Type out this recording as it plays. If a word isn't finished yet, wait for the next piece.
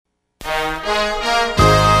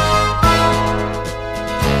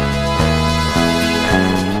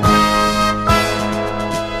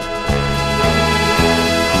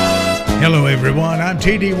everyone. I'm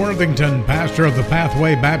T.D. Worthington, pastor of the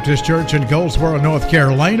Pathway Baptist Church in Goldsboro, North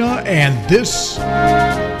Carolina, and this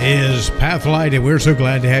is Pathlight, and we're so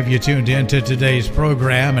glad to have you tuned in to today's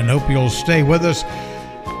program and hope you'll stay with us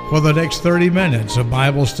for the next 30 minutes of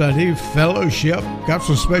Bible study, fellowship. Got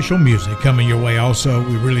some special music coming your way also.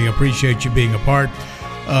 We really appreciate you being a part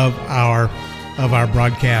of our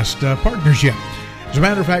broadcast partnership. As a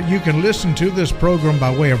matter of fact, you can listen to this program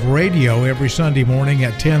by way of radio every Sunday morning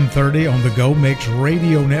at 10:30 on the Go Mix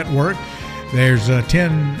Radio Network. There's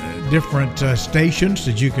 10 different stations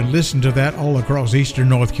that you can listen to that all across eastern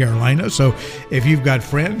North Carolina. So if you've got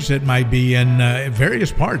friends that might be in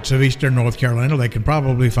various parts of eastern North Carolina, they can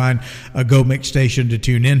probably find a Go Mix station to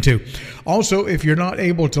tune into. Also, if you're not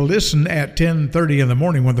able to listen at 10:30 in the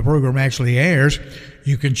morning when the program actually airs,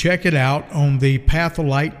 you can check it out on the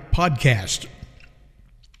Pathlight podcast.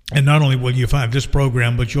 And not only will you find this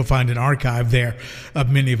program, but you'll find an archive there of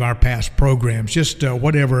many of our past programs. Just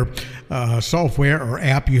whatever software or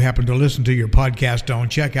app you happen to listen to your podcast on,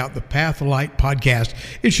 check out the Pathlight podcast.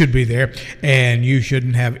 It should be there, and you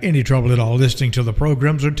shouldn't have any trouble at all listening to the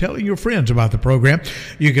programs or telling your friends about the program.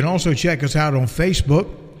 You can also check us out on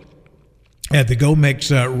Facebook at the Go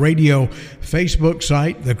Mix Radio Facebook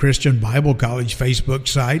site, the Christian Bible College Facebook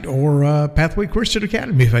site, or Pathway Christian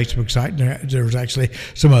Academy Facebook site. There's actually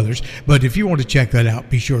some others. But if you want to check that out,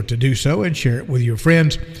 be sure to do so and share it with your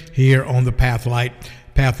friends here on the Pathlight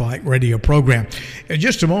radio program. In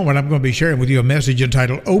just a moment, I'm going to be sharing with you a message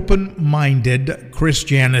entitled Open-Minded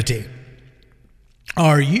Christianity.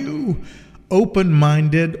 Are you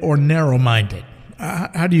open-minded or narrow-minded?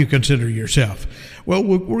 How do you consider yourself? Well,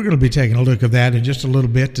 we're going to be taking a look at that in just a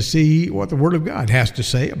little bit to see what the Word of God has to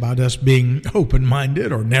say about us being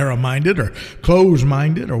open-minded or narrow-minded or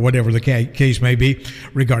closed-minded or whatever the case may be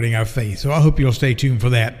regarding our faith. So I hope you'll stay tuned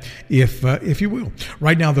for that if you will.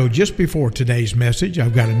 Right now, though, just before today's message,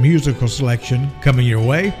 I've got a musical selection coming your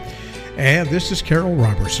way. And this is Carol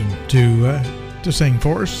Robertson to sing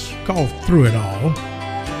for us, called Through It All.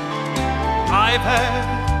 I've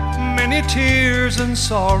had many tears and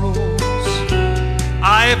sorrows.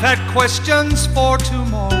 I've had questions for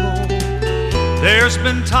tomorrow. There's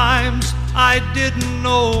been times I didn't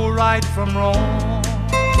know right from wrong.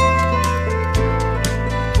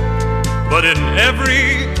 But in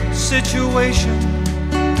every situation,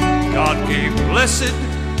 God gave blessed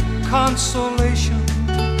consolation,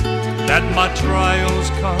 that my trials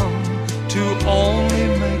come to only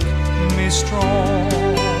make me strong.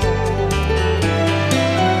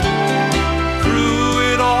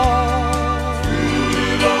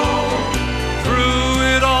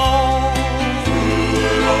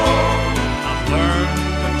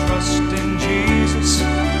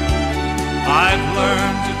 I've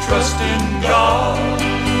learned to trust in God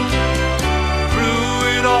through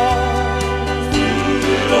it all.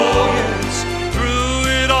 Oh yes, through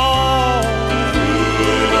it all.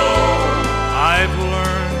 I've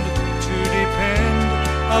learned to depend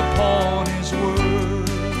upon His word.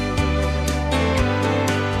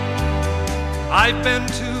 I've been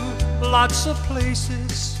to lots of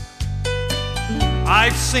places.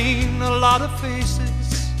 I've seen a lot of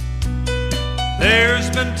faces. There's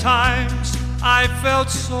been times I felt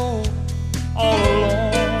so all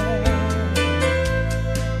alone.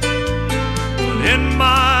 But in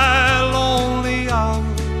my lonely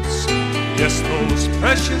hours, yes, those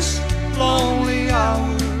precious lonely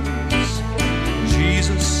hours,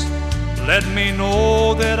 Jesus let me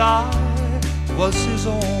know that I was His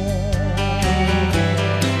own.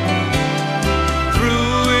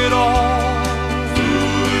 Through it all,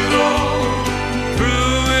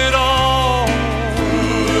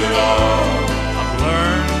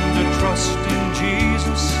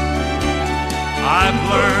 I've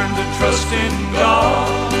learned to trust in God.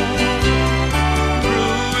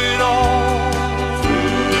 Through it all,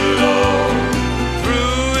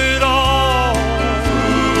 through it all,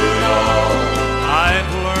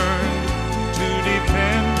 I've learned to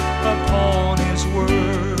depend upon His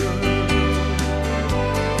word.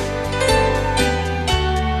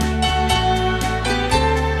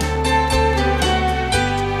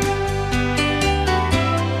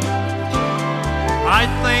 I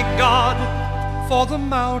thank God for the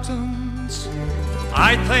mountains,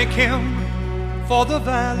 I thank Him for the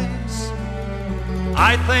valleys,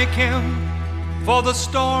 I thank Him for the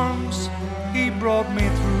storms He brought me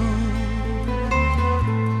through.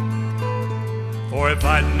 For if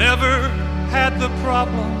I'd never had the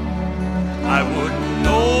problem, I wouldn't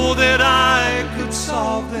know that I could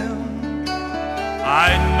solve them.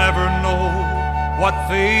 I'd never know what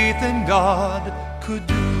faith in God could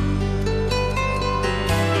do.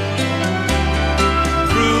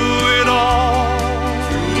 Through it all,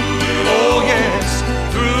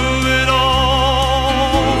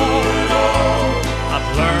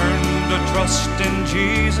 trust in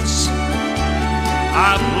Jesus.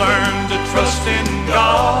 I've learned to trust in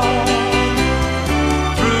God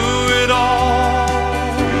through it all.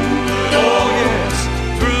 Oh yes,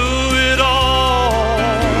 through it all.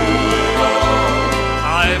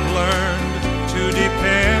 I've learned to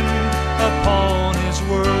depend upon His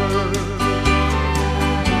word.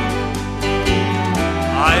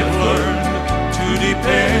 I've learned to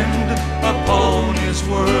depend upon His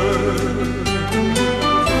word.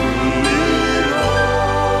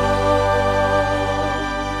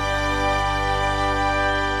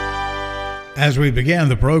 As we began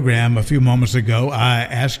the program a few moments ago, I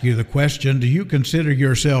asked you the question, do you consider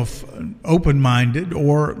yourself open-minded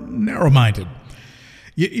or narrow-minded?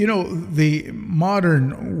 You know, the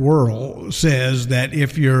modern world says that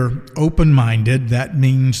if you're open-minded, that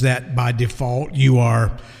means that by default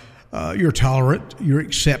you're tolerant, you're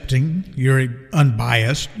accepting, you're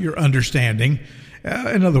unbiased, you're understanding.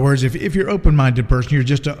 In other words, if you're an open-minded person, you're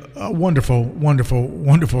just a wonderful, wonderful,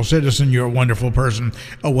 wonderful citizen. You're a wonderful person,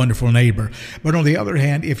 a wonderful neighbor. But on the other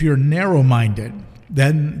hand, if you're narrow-minded,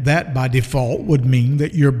 then that by default would mean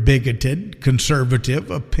that you're bigoted,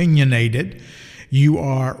 conservative, opinionated. You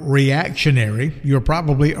are reactionary. You're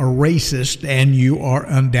probably a racist, and you are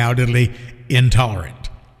undoubtedly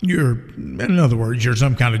intolerant. In other words, you're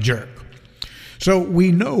some kind of jerk. So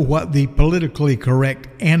we know what the politically correct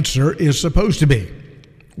answer is supposed to be.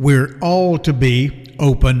 We're all to be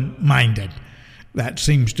open-minded. That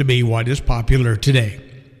seems to be what is popular today.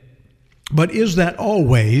 But is that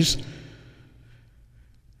always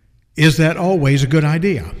a good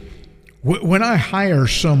idea? When I hire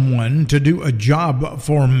someone to do a job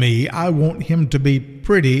for me, I want him to be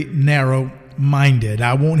pretty narrow-minded.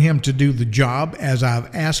 I want him to do the job as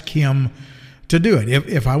I've asked him to do it.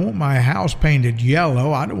 If I want my house painted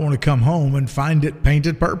yellow, I don't want to come home and find it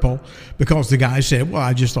painted purple because the guy said, well,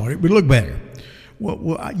 I just thought it would look better.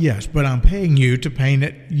 Well, yes, but I'm paying you to paint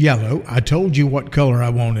it yellow. I told you what color I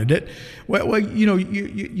wanted it. Well, you know,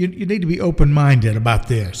 you need to be open-minded about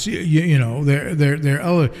this. You know, there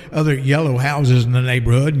are other yellow houses in the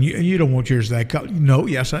neighborhood, and you don't want yours that color. No,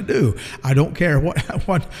 yes, I do. I don't care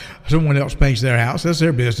what someone else paints their house. That's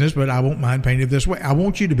their business, but I won't mind painting it this way. I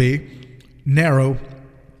want you to be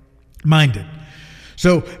narrow-minded.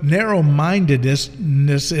 So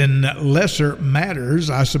narrow-mindedness in lesser matters,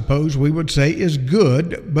 I suppose we would say, is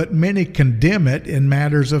good, but many condemn it in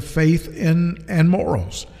matters of faith and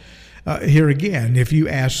morals. Here again, if you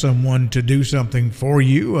ask someone to do something for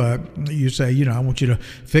you, you say, you know, I want you to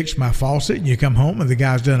fix my faucet, and you come home and the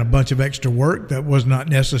guy's done a bunch of extra work that was not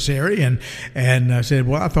necessary, and said,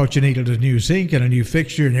 well, I thought you needed a new sink and a new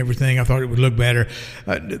fixture and everything. I thought it would look better.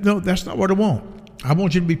 No, that's not what I want. I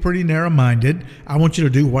want you to be pretty narrow-minded. I want you to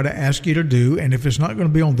do what I ask you to do, and if it's not going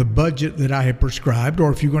to be on the budget that I have prescribed,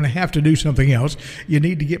 or if you're going to have to do something else, you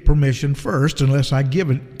need to get permission first unless I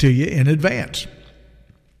give it to you in advance.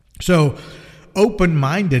 So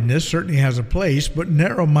open-mindedness certainly has a place, but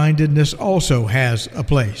narrow-mindedness also has a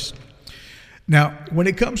place. Now, when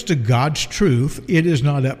it comes to God's truth, it is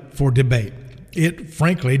not up for debate. It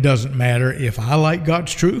frankly doesn't matter if I like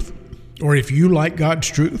God's truth, or if you like God's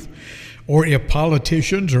truth, or if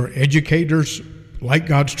politicians or educators like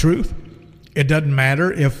God's truth. It doesn't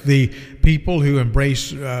matter if the people who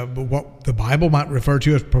embrace what the Bible might refer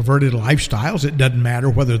to as perverted lifestyles, it doesn't matter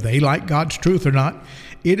whether they like God's truth or not.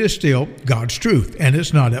 It is still God's truth, and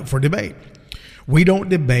it's not up for debate. We don't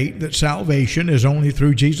debate that salvation is only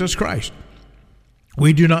through Jesus Christ.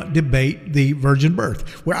 We do not debate the virgin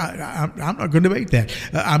birth. Well, I'm not going to debate that.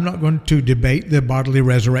 I'm not going to debate the bodily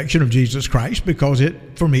resurrection of Jesus Christ because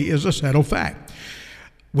it, for me, is a settled fact.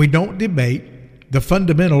 We don't debate the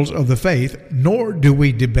fundamentals of the faith, nor do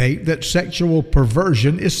we debate that sexual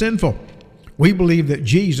perversion is sinful. We believe that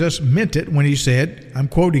Jesus meant it when he said, I'm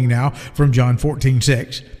quoting now from John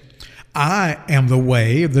 14:6, I am the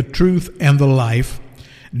way, the truth, and the life.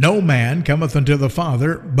 No man cometh unto the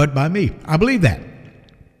Father but by me. I believe that.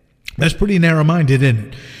 That's pretty narrow-minded, isn't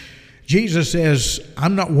it? Jesus says,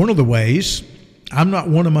 I'm not one of the ways. I'm not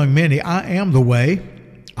one among many. I am the way.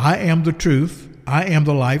 I am the truth. I am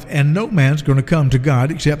the life. And no man's going to come to God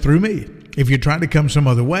except through me. If you're trying to come some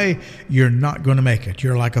other way, you're not going to make it.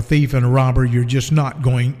 You're like a thief and a robber. You're just not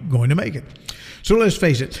going to make it. So let's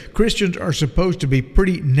face it. Christians are supposed to be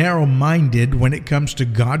pretty narrow-minded when it comes to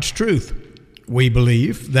God's truth. We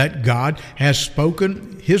believe that God has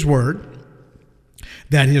spoken his word,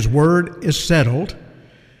 that his word is settled,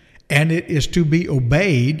 and it is to be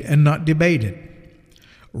obeyed and not debated.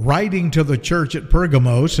 Writing to the church at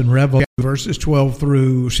Pergamos in Revelation verses 12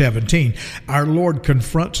 through 17, our Lord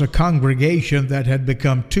confronts a congregation that had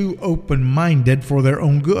become too open-minded for their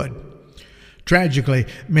own good. Tragically,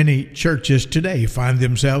 many churches today find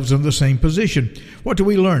themselves in the same position. What do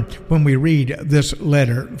we learn when we read this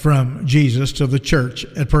letter from Jesus to the church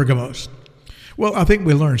at Pergamos? Well, I think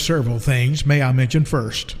we learn several things. May I mention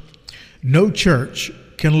first, no church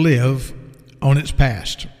can live on its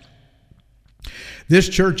past. This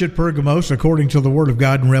church at Pergamos, according to the Word of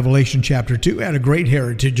God in Revelation chapter 2, had a great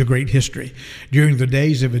heritage, a great history. During the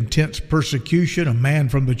days of intense persecution, a man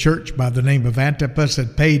from the church by the name of Antipas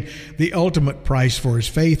had paid the ultimate price for his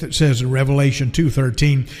faith. It says in Revelation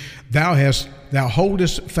 2:13, Thou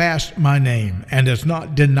holdest fast my name, and hast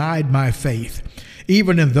not denied my faith.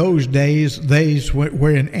 Even in those days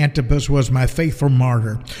wherein Antipas was my faithful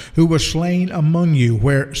martyr, who was slain among you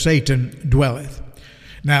where Satan dwelleth.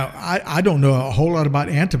 Now, I don't know a whole lot about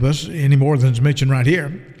Antipas any more than is mentioned right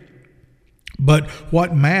here. But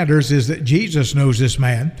what matters is that Jesus knows this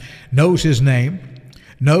man, knows his name,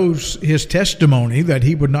 knows his testimony, that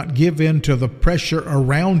he would not give in to the pressure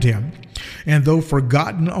around him. And though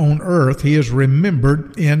forgotten on earth, he is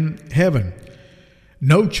remembered in heaven.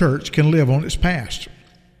 No church can live on its past.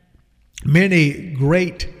 Many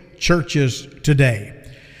great churches today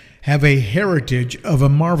have a heritage of a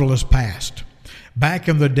marvelous past. Back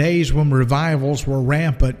in the days when revivals were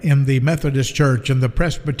rampant in the Methodist Church and the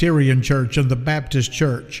Presbyterian Church and the Baptist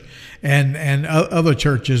Church and other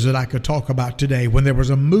churches that I could talk about today, when there was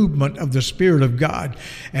a movement of the Spirit of God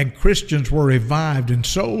and Christians were revived and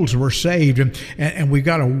souls were saved, and we've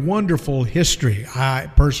got a wonderful history.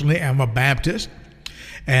 I personally am a Baptist.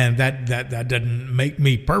 And that doesn't make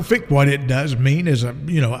me perfect. What it does mean is,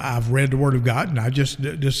 I've read the Word of God, and I just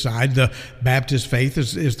decide the Baptist faith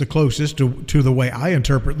is the closest to the way I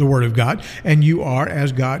interpret the Word of God, and you are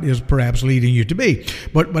as God is perhaps leading you to be.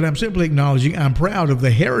 But I'm simply acknowledging I'm proud of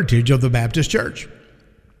the heritage of the Baptist Church.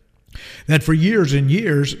 That for years and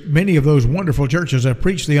years, many of those wonderful churches have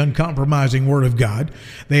preached the uncompromising Word of God.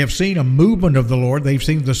 They have seen a movement of the Lord. They've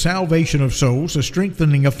seen the salvation of souls, the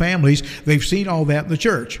strengthening of families. They've seen all that in the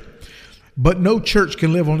church. But no church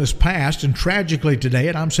can live on its past, and tragically today,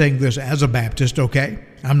 and I'm saying this as a Baptist, okay?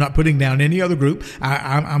 I'm not putting down any other group.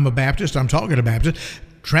 I'm a Baptist. I'm talking to Baptists.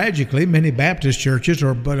 Tragically, many Baptist churches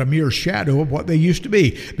are but a mere shadow of what they used to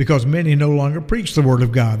be, because many no longer preach the Word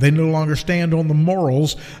of God. They no longer stand on the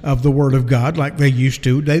morals of the Word of God like they used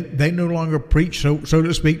to. They no longer preach, so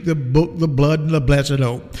to speak, the book, the blood, and the blessed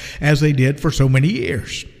hope, as they did for so many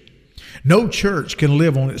years. No church can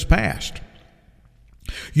live on its past.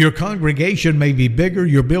 Your congregation may be bigger,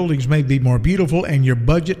 your buildings may be more beautiful, and your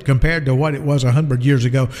budget compared to what it was 100 years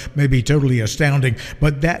ago may be totally astounding,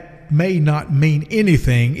 but that may not mean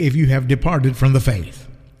anything if you have departed from the faith.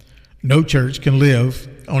 No church can live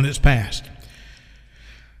on its past.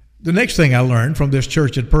 The next thing I learned from this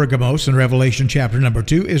church at Pergamos in Revelation chapter number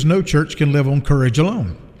 2 is no church can live on courage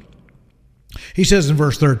alone. He says in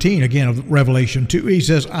verse 13 again of Revelation 2, he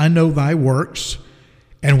says, I know thy works,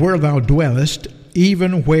 and where thou dwellest,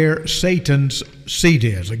 even where Satan's seat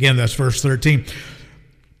is. Again, that's verse 13.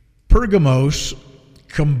 Pergamos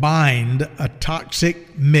combined a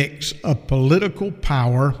toxic mix of political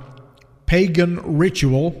power, pagan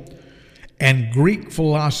ritual, and Greek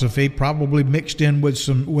philosophy, probably mixed in with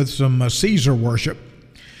some Caesar worship.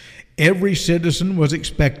 Every citizen was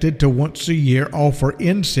expected to once a year offer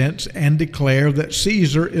incense and declare that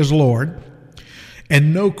Caesar is Lord,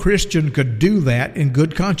 and no Christian could do that in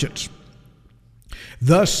good conscience.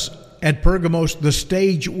 Thus, at Pergamos, the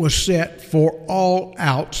stage was set for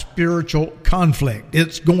all-out spiritual conflict.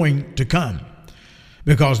 It's going to come,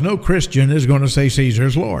 because no Christian is going to say Caesar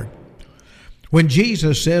is Lord. When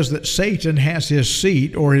Jesus says that Satan has his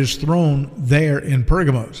seat or his throne there in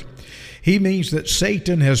Pergamos, he means that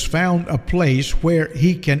Satan has found a place where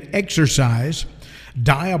he can exercise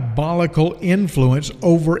diabolical influence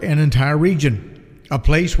over an entire region. A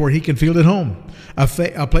place where he can feel at home, a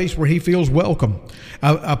place where he feels welcome,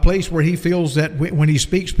 a place where he feels that when he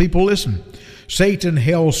speaks, people listen. Satan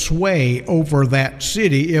held sway over that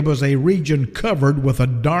city. It was a region covered with a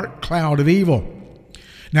dark cloud of evil.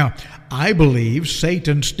 Now, I believe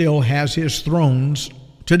Satan still has his thrones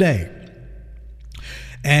today.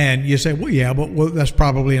 And you say, well, that's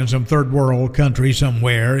probably in some third world country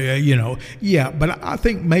somewhere, Yeah, but I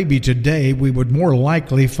think maybe today we would more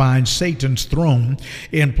likely find Satan's throne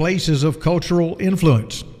in places of cultural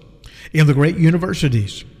influence, in the great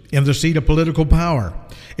universities, in the seat of political power,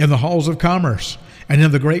 in the halls of commerce, and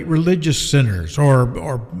in the great religious centers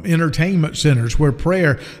or entertainment centers where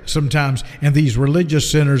prayer sometimes in these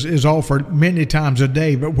religious centers is offered many times a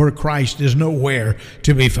day, but where Christ is nowhere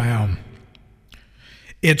to be found.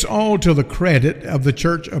 It's all to the credit of the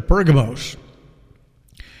church of Pergamos.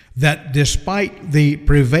 that despite the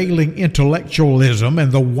prevailing intellectualism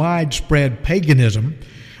and the widespread paganism,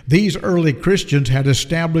 these early Christians had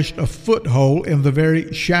established a foothold in the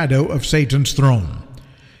very shadow of Satan's throne.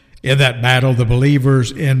 In that battle, the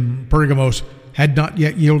believers in Pergamos had not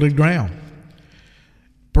yet yielded ground.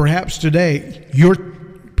 Perhaps today, your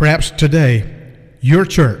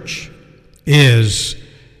church is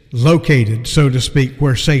located, so to speak,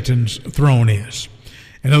 where Satan's throne is.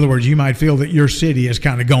 In other words, you might feel that your city has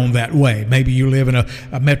kind of gone that way. Maybe you live in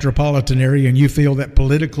a metropolitan area and you feel that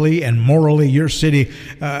politically and morally your city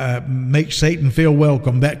makes Satan feel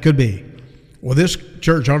welcome. That could be. Well, this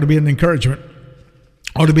church ought to be an encouragement.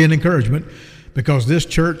 Because this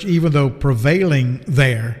church, even though prevailing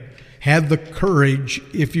there, had the courage,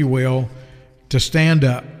 if you will, to stand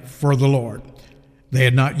up for the Lord. They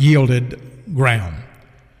had not yielded ground.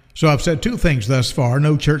 So I've said two things thus far.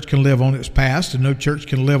 No church can live on its past, and no church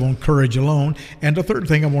can live on courage alone. And the third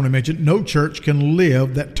thing I want to mention, no church can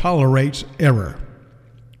live that tolerates error.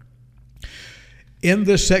 In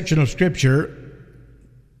this section of Scripture,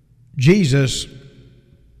 Jesus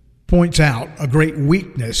points out a great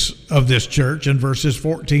weakness of this church in verses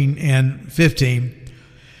 14 and 15.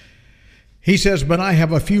 He says, "But I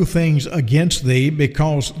have a few things against thee,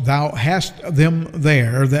 because thou hast them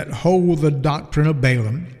there that hold the doctrine of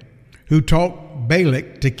Balaam, who taught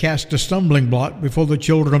Balak to cast a stumbling block before the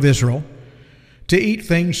children of Israel, to eat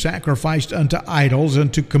things sacrificed unto idols,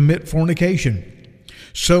 and to commit fornication.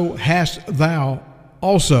 So hast thou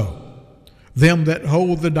also them that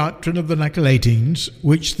hold the doctrine of the Nicolaitans,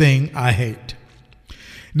 which thing I hate."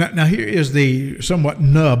 Now here is the somewhat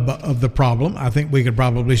nub of the problem, I think we could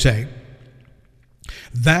probably say.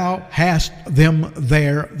 Thou hast them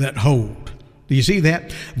there that hold. Do you see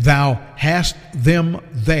that? Thou hast them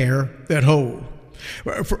there that hold.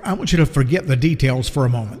 I want you to forget the details for a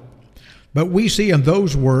moment. But we see in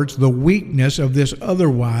those words the weakness of this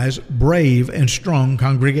otherwise brave and strong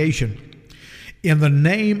congregation. In the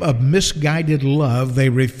name of misguided love, they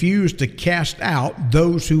refused to cast out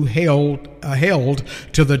those who held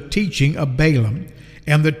to the teaching of Balaam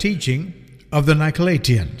and the teaching of the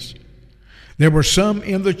Nicolaitans. There were some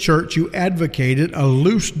in the church who advocated a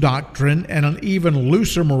loose doctrine and an even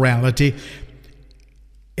looser morality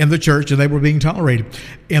in the church, and they were being tolerated.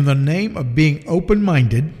 In the name of being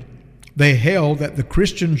open-minded, they held that the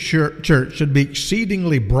Christian church should be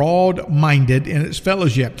exceedingly broad-minded in its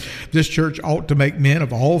fellowship. This church ought to make men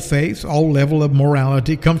of all faiths, all level of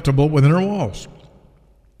morality, comfortable within her walls.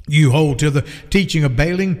 You hold to the teaching of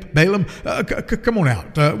Balaam, come on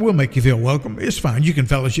out. We'll make you feel welcome. It's fine. You can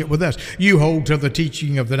fellowship with us. You hold to the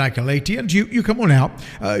teaching of the Nicolaitans. You come on out.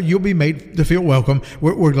 You'll be made to feel welcome.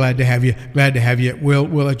 We're glad to have you. We'll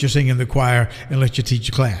let you sing in the choir and let you teach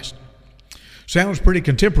a class. Sounds pretty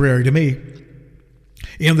contemporary to me.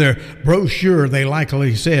 In their brochure, they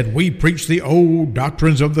likely said, "We preach the old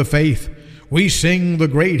doctrines of the faith. We sing the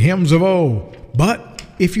great hymns of old. But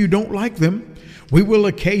if you don't like them, we will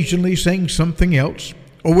occasionally sing something else,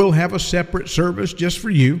 or we'll have a separate service just for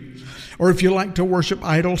you. Or if you like to worship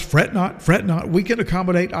idols, fret not. We can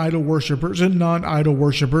accommodate idol worshipers and non-idol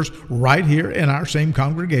worshipers right here in our same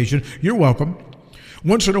congregation. You're welcome.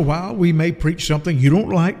 Once in a while, we may preach something you don't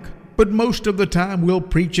like, but most of the time we'll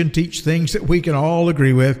preach and teach things that we can all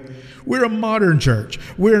agree with. We're a modern church.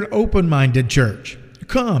 We're an open-minded church.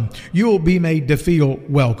 Come, you'll be made to feel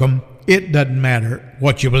welcome. It doesn't matter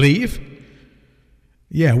what you believe."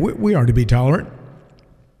 Yeah, we are to be tolerant.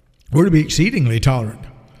 We're to be exceedingly tolerant.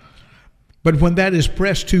 But when that is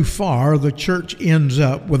pressed too far, the church ends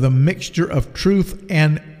up with a mixture of truth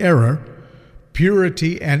and error,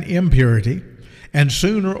 purity and impurity, and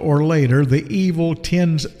sooner or later the evil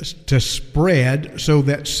tends to spread so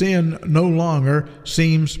that sin no longer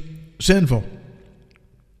seems sinful.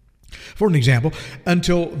 For an example,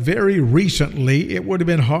 until very recently, it would have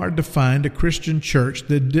been hard to find a Christian church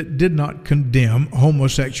that did not condemn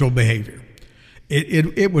homosexual behavior.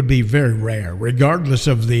 It would be very rare, regardless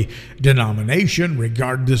of the denomination,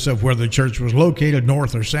 regardless of where the church was located,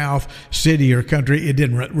 north or south, city or country. It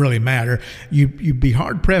didn't really matter. You'd be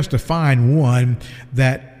hard-pressed to find one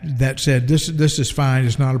that said, this is fine,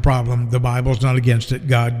 it's not a problem, the Bible's not against it,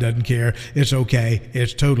 God doesn't care, it's okay,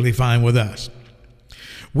 it's totally fine with us.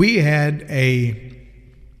 We had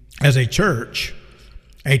as a church,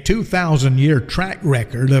 a 2,000-year track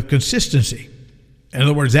record of consistency. In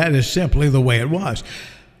other words, that is simply the way it was,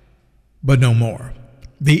 but no more.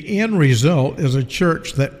 The end result is a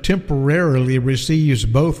church that temporarily receives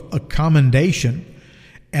both a commendation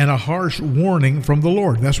and a harsh warning from the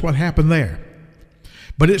Lord. That's what happened there.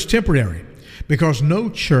 But it's temporary, because no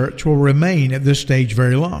church will remain at this stage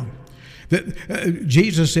very long.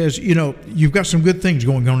 Jesus says, you've got some good things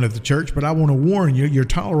going on at the church, but I want to warn you, you're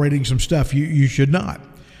tolerating some stuff you should not.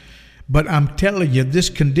 But I'm telling you, this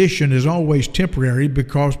condition is always temporary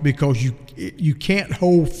because you can't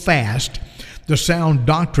hold fast the sound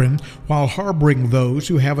doctrine while harboring those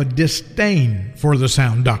who have a disdain for the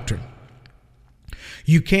sound doctrine.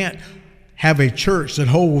 You can't have a church that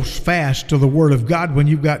holds fast to the Word of God when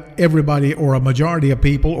you've got everybody or a majority of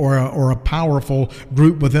people or a powerful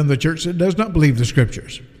group within the church that does not believe the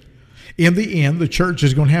Scriptures. In the end, the church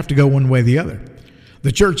is going to have to go one way or the other.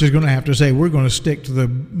 The church is going to have to say, we're going to stick to the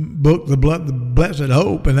book, the blessed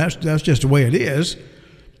hope, and that's just the way it is,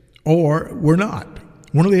 or we're not.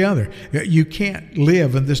 One or the other. You can't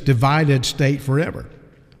live in this divided state forever.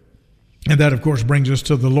 And that, of course, brings us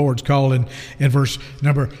to the Lord's call in verse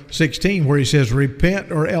number 16, where he says,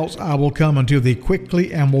 repent, or else I will come unto thee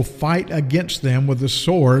quickly and will fight against them with the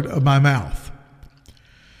sword of my mouth.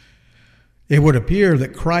 It would appear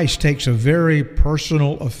that Christ takes a very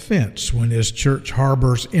personal offense when his church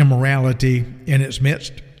harbors immorality in its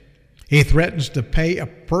midst. He threatens to pay a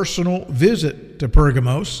personal visit to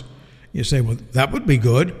Pergamos. You say, well, that would be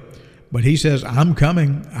good. But he says, I'm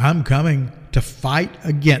coming to fight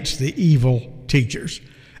against the evil teachers.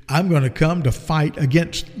 I'm going to come to fight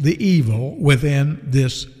against the evil within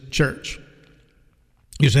this church.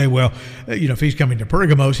 You say, well, if he's coming to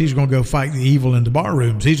Pergamos, he's going to go fight the evil in the bar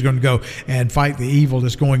rooms. He's going to go and fight the evil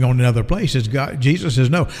that's going on in other places. Jesus says,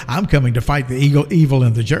 no, I'm coming to fight the evil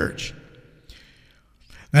in the church.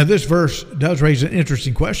 Now, this verse does raise an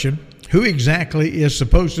interesting question. Who exactly is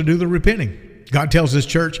supposed to do the repenting? God tells this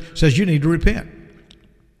church, says you need to repent.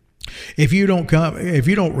 If you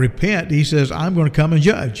don't repent, he says, I'm going to come and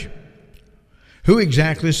judge. Who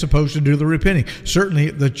exactly is supposed to do the repenting?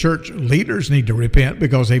 Certainly the church leaders need to repent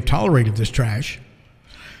because they've tolerated this trash.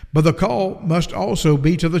 But the call must also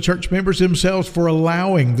be to the church members themselves for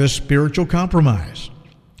allowing this spiritual compromise.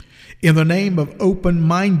 In the name of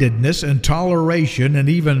open-mindedness and toleration and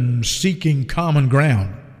even seeking common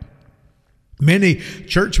ground. Many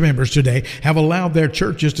church members today have allowed their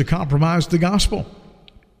churches to compromise the gospel.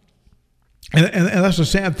 And that's a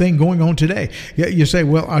sad thing going on today. You say,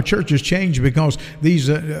 well, our church has changed because these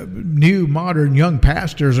new modern young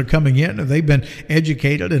pastors are coming in and they've been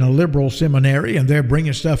educated in a liberal seminary and they're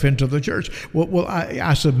bringing stuff into the church. Well,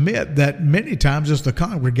 I submit that many times it's the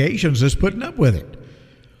congregations that's putting up with it.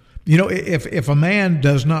 If a man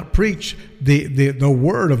does not preach the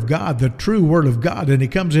Word of God, the true Word of God, and he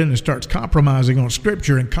comes in and starts compromising on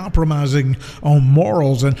Scripture and compromising on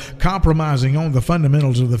morals and compromising on the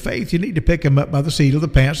fundamentals of the faith, you need to pick him up by the seat of the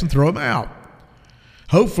pants and throw him out.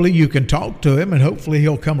 Hopefully you can talk to him and hopefully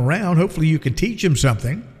he'll come around. Hopefully you can teach him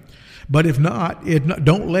something. But if not,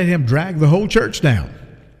 don't let him drag the whole church down.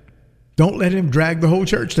 Don't let him drag the whole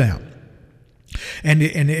church down. And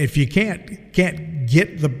if you can't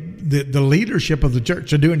get the leadership of the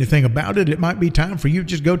church to do anything about it, it might be time for you to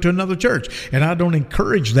just go to another church. And I don't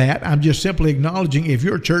encourage that. I'm just simply acknowledging if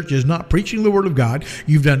your church is not preaching the Word of God,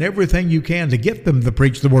 you've done everything you can to get them to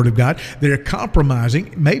preach the Word of God, they're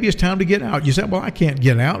compromising, maybe it's time to get out. You say, well, I can't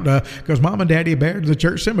get out because Mom and Daddy are buried in the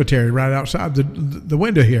church cemetery right outside the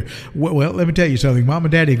window here. Well, let me tell you something. Mom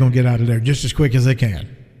and Daddy are going to get out of there just as quick as they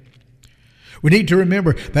can. We need to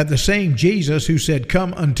remember that the same Jesus who said,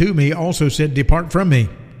 come unto me, also said, depart from me.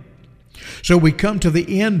 So we come to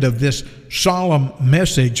the end of this solemn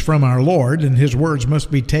message from our Lord, and his words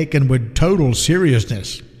must be taken with total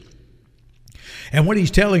seriousness. And what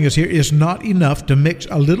he's telling us here is not enough to mix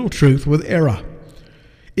a little truth with error.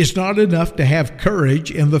 It's not enough to have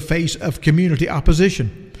courage in the face of community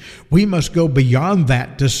opposition. We must go beyond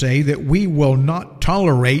that to say that we will not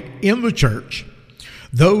tolerate in the church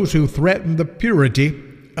those who threaten the purity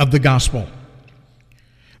of the gospel.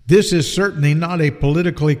 This is certainly not a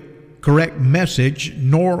politically correct message,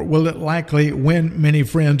 nor will it likely win many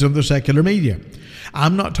friends of the secular media.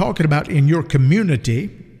 I'm not talking about in your community.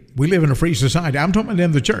 We live in a free society. I'm talking about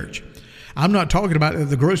in the church. I'm not talking about at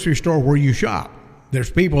the grocery store where you shop.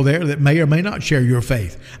 There's people there that may or may not share your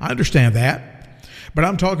faith. I understand that. But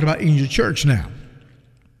I'm talking about in your church now.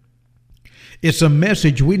 It's a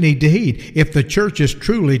message we need to heed. If the church is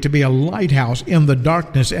truly to be a lighthouse in the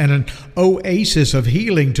darkness and an oasis of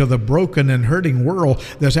healing to the broken and hurting world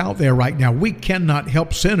that's out there right now, we cannot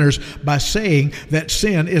help sinners by saying that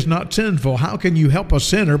sin is not sinful. How can you help a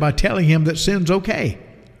sinner by telling him that sin's okay?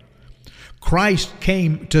 Christ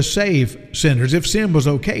came to save sinners. If sin was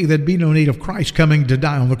okay, there'd be no need of Christ coming to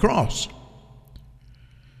die on the cross.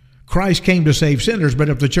 Christ came to save sinners, but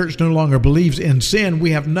if the church no longer believes in sin,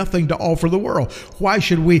 we have nothing to offer the world. Why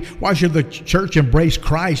should the church embrace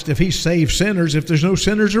Christ if he saves sinners if there's no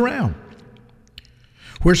sinners around?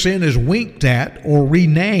 where sin is winked at or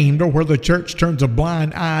renamed, or where the church turns a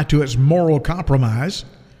blind eye to its moral compromise,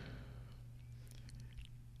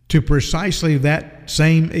 to precisely that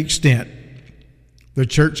same extent, the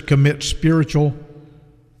church commits spiritual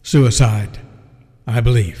suicide, I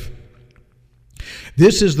believe.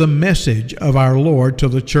 This is the message of our Lord to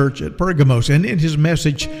the church at Pergamos, and in his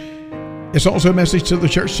message, it's also a message to the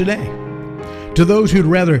church today. To those who'd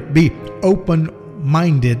rather be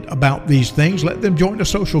open-minded about these things, let them join a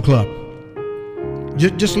social club.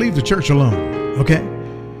 Just leave the church alone, okay?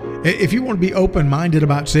 If you want to be open-minded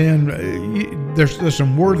about sin, there's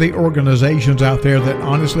some worthy organizations out there that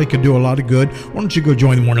honestly can do a lot of good. Why don't you go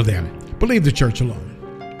join one of them? But leave the church alone.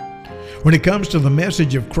 When it comes to the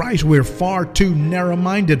message of Christ, we're far too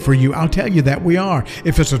narrow-minded for you. I'll tell you that we are,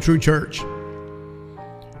 if it's a true church.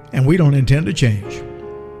 And we don't intend to change.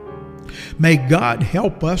 May God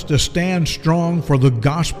help us to stand strong for the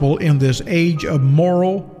gospel in this age of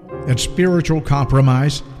moral and spiritual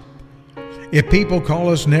compromise. If people call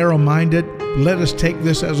us narrow-minded, let us take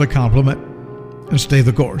this as a compliment and stay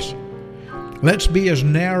the course. Let's be as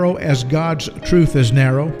narrow as God's truth is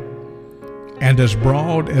narrow, and as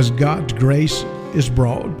broad as God's grace is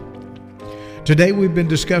broad. Today we've been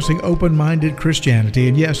discussing open-minded Christianity,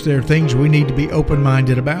 and yes, there are things we need to be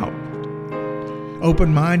open-minded about.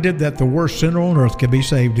 Open-minded that the worst sinner on earth can be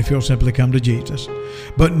saved if he'll simply come to Jesus.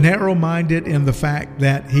 But narrow-minded in the fact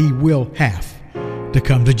that he will have to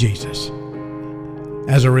come to Jesus.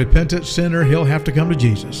 As a repentant sinner, he'll have to come to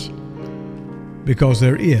Jesus, because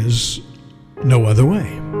there is no other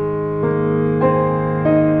way.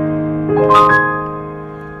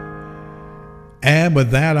 And with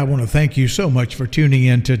that, I want to thank you so much for tuning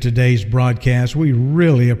in to today's broadcast. We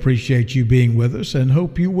really appreciate you being with us and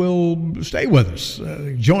hope you will stay with us.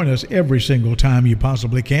 Join us every single time you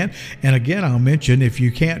possibly can. And again, I'll mention, if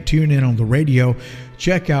you can't tune in on the radio,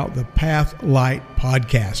 check out the Pathlight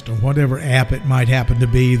podcast or whatever app it might happen to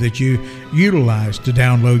be that you utilize to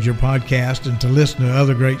download your podcast and to listen to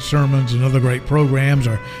other great sermons and other great programs,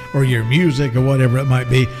 or your music or whatever it might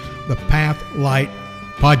be. The Pathlight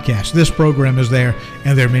podcast. This program is there,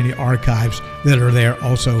 and there are many archives that are there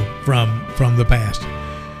also from the past.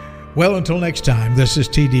 Well, until next time, this is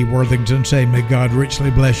T.D. Worthington saying, may God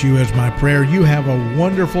richly bless you as my prayer. You have a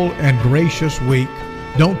wonderful and gracious week.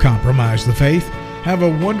 Don't compromise the faith. Have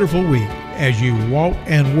a wonderful week as you walk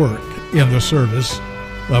and work in the service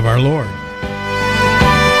of our Lord.